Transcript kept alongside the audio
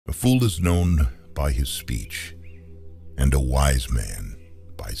A fool is known by his speech, and a wise man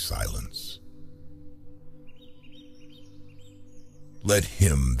by silence. Let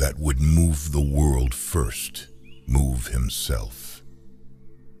him that would move the world first move himself.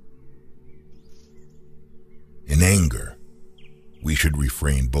 In anger, we should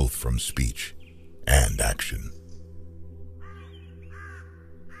refrain both from speech and action.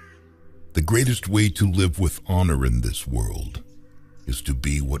 The greatest way to live with honor in this world is to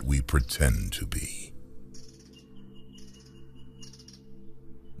be what we pretend to be.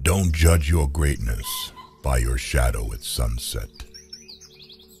 Don't judge your greatness by your shadow at sunset.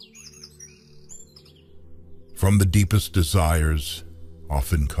 From the deepest desires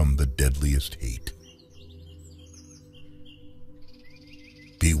often come the deadliest hate.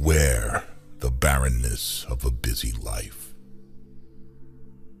 Beware the barrenness of a busy life.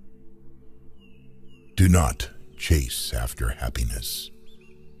 Do not chase after happiness.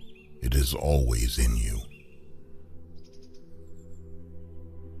 It is always in you.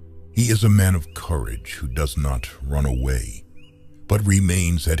 He is a man of courage who does not run away, but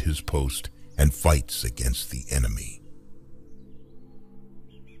remains at his post and fights against the enemy.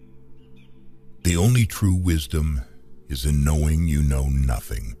 The only true wisdom is in knowing you know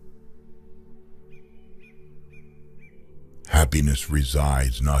nothing. Happiness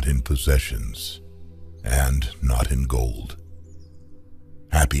resides not in possessions and not in gold.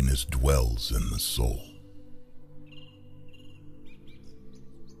 Happiness dwells in the soul.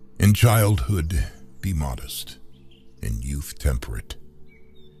 In childhood, be modest. In youth, temperate.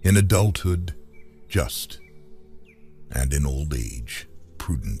 In adulthood, just. And in old age,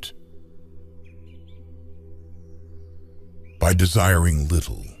 prudent. By desiring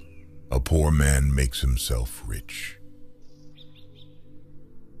little, a poor man makes himself rich.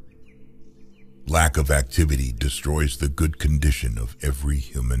 Lack of activity destroys the good condition of every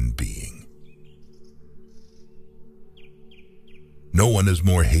human being. No one is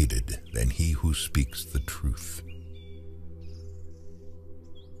more hated than he who speaks the truth.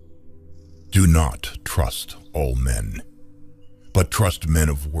 Do not trust all men, but trust men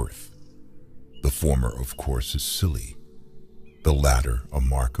of worth. The former, of course, is silly, the latter a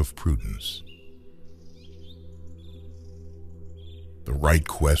mark of prudence. The right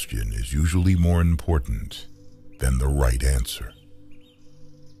question is usually more important than the right answer.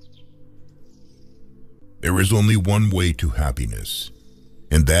 There is only one way to happiness,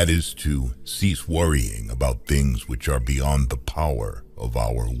 and that is to cease worrying about things which are beyond the power of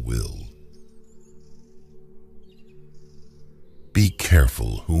our will. Be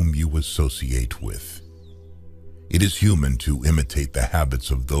careful whom you associate with. It is human to imitate the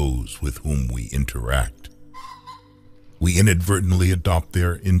habits of those with whom we interact. We inadvertently adopt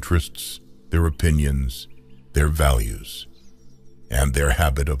their interests, their opinions, their values, and their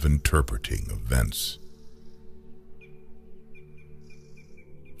habit of interpreting events.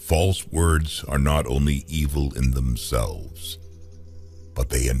 False words are not only evil in themselves, but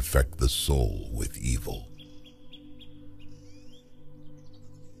they infect the soul with evil.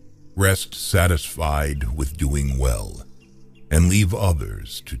 Rest satisfied with doing well, and leave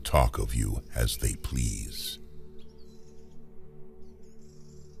others to talk of you as they please.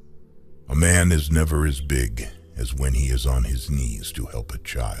 A man is never as big as when he is on his knees to help a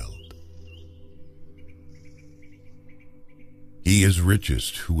child. He is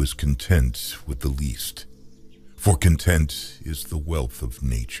richest who is content with the least, for content is the wealth of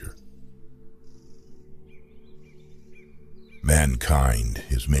nature. Mankind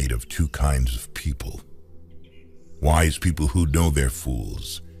is made of two kinds of people: wise people who know they're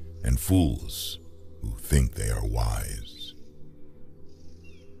fools, and fools who think they are wise.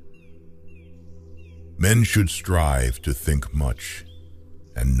 Men should strive to think much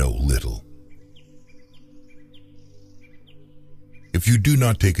and know little. If you do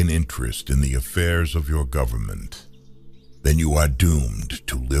not take an interest in the affairs of your government, then you are doomed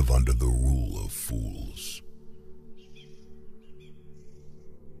to live under the rule of fools.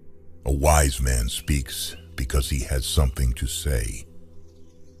 A wise man speaks because he has something to say.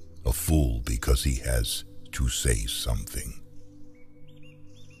 A fool because he has to say something.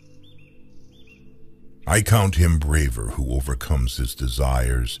 I count him braver who overcomes his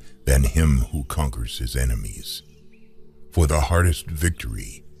desires than him who conquers his enemies. For the hardest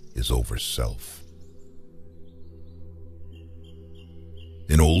victory is over self.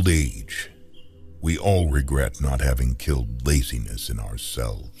 In old age, we all regret not having killed laziness in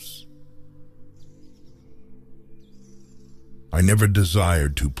ourselves. I never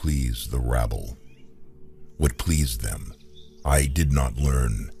desired to please the rabble. What pleased them, I did not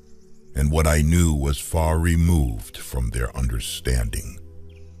learn, and what I knew was far removed from their understanding.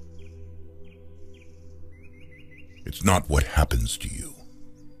 It's not what happens to you,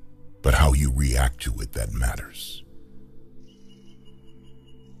 but how you react to it that matters.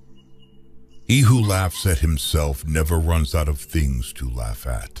 He who laughs at himself never runs out of things to laugh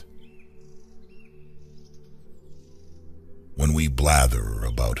at. When we blather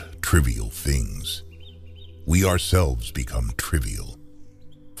about trivial things, we ourselves become trivial,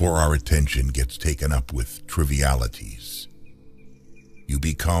 for our attention gets taken up with trivialities. You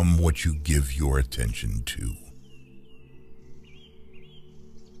become what you give your attention to.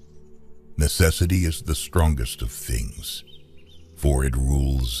 Necessity is the strongest of things, for it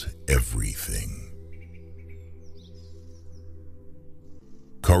rules everything.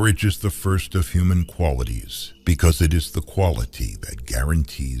 Courage is the first of human qualities because it is the quality that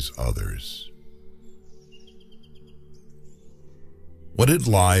guarantees others. What it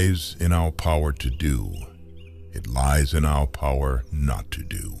lies in our power to do, it lies in our power not to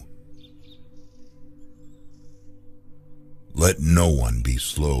do. Let no one be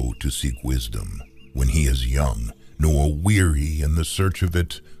slow to seek wisdom when he is young, nor weary in the search of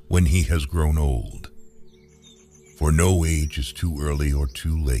it when he has grown old. For no age is too early or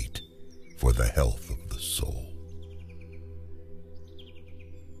too late for the health of the soul.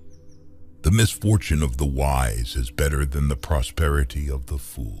 The misfortune of the wise is better than the prosperity of the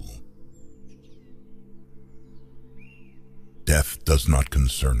fool. Death does not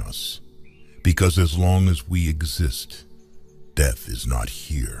concern us, because as long as we exist, death is not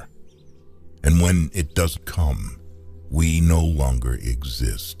here. And when it does come, we no longer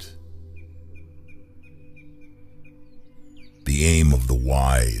exist. The aim of the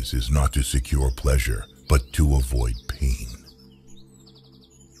wise is not to secure pleasure, but to avoid pain.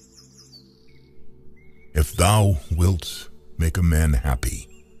 If thou wilt make a man happy,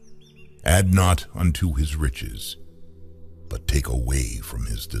 add not unto his riches, but take away from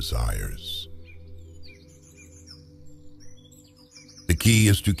his desires. The key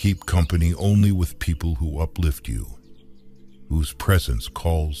is to keep company only with people who uplift you, whose presence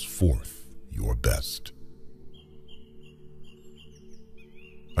calls forth your best.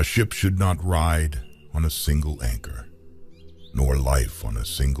 A ship should not ride on a single anchor, nor life on a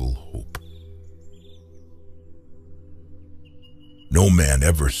single hope. No man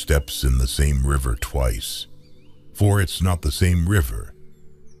ever steps in the same river twice, for it's not the same river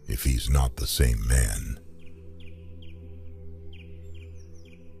if he's not the same man.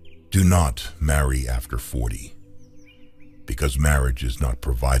 Do not marry after 40, because marriage is not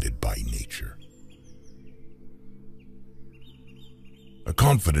provided by nature. A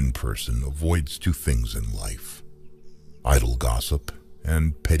confident person avoids two things in life: idle gossip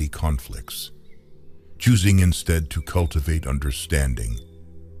and petty conflicts, choosing instead to cultivate understanding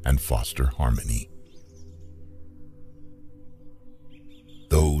and foster harmony.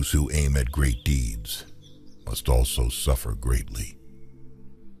 Those who aim at great deeds must also suffer greatly.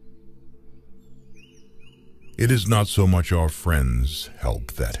 It is not so much our friends'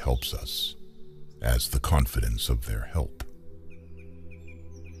 help that helps us, as the confidence of their help.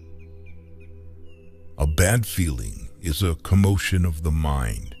 A bad feeling is a commotion of the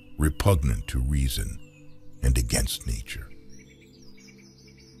mind, repugnant to reason and against nature.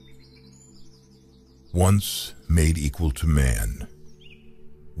 Once made equal to man,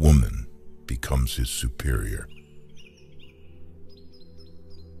 woman becomes his superior.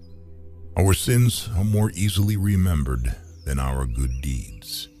 Our sins are more easily remembered than our good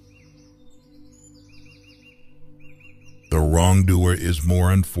deeds. The wrongdoer is more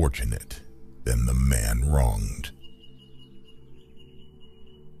unfortunate than the man wronged.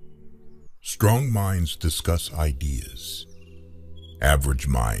 Strong minds discuss ideas. Average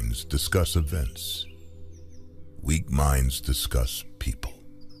minds discuss events. Weak minds discuss people.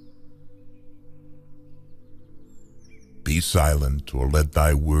 Be silent, or let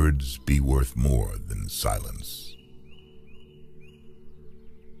thy words be worth more than silence.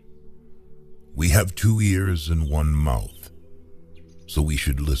 We have 2 ears and 1 mouth, so we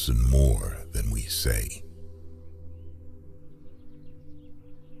should listen more than we say.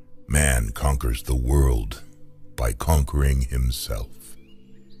 Man conquers the world by conquering himself.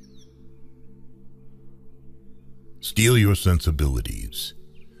 Steel your sensibilities,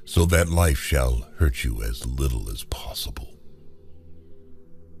 so that life shall hurt you as little as possible.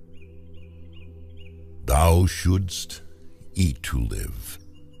 Thou shouldst eat to live,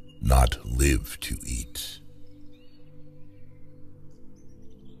 not live to eat.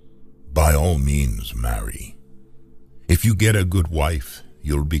 By all means marry. If you get a good wife,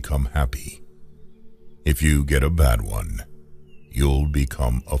 you'll become happy. If you get a bad one, you'll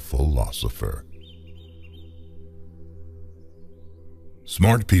become a philosopher.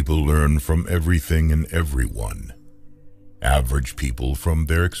 Smart people learn from everything and everyone, average people from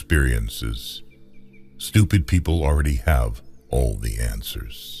their experiences. Stupid people already have all the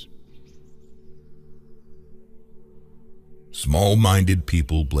answers. Small-minded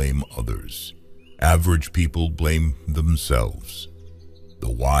people blame others. Average people blame themselves. The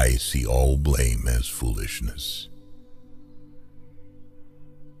wise see all blame as foolishness.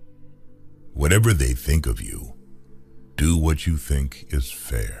 Whatever they think of you, do what you think is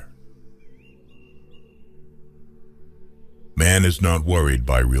fair. Man is not worried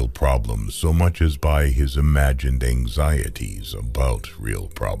by real problems so much as by his imagined anxieties about real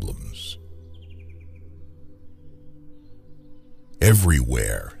problems.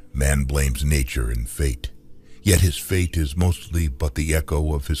 Everywhere, man blames nature and fate, yet his fate is mostly but the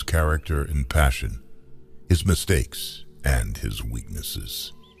echo of his character and passion, his mistakes and his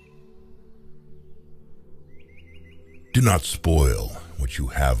weaknesses. Do not spoil what you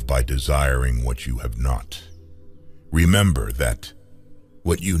have by desiring what you have not. Remember that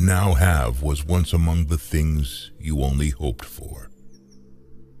what you now have was once among the things you only hoped for.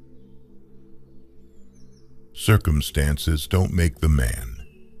 Circumstances don't make the man,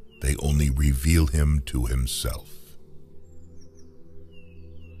 they only reveal him to himself.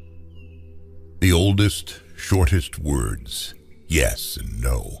 The oldest, shortest words, yes and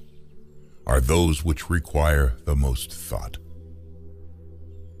no, are those which require the most thought.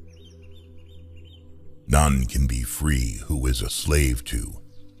 None can be free who is a slave to,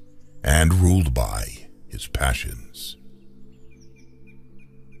 and ruled by, his passions.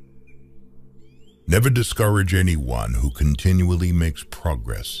 Never discourage anyone who continually makes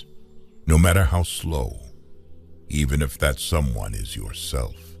progress, no matter how slow, even if that someone is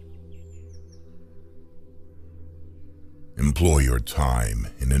yourself. Employ your time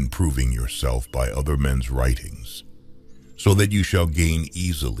in improving yourself by other men's writings, so that you shall gain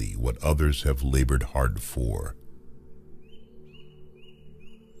easily what others have labored hard for.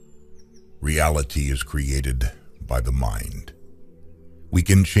 Reality is created by the mind. We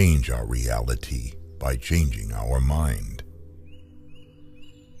can change our reality by changing our mind.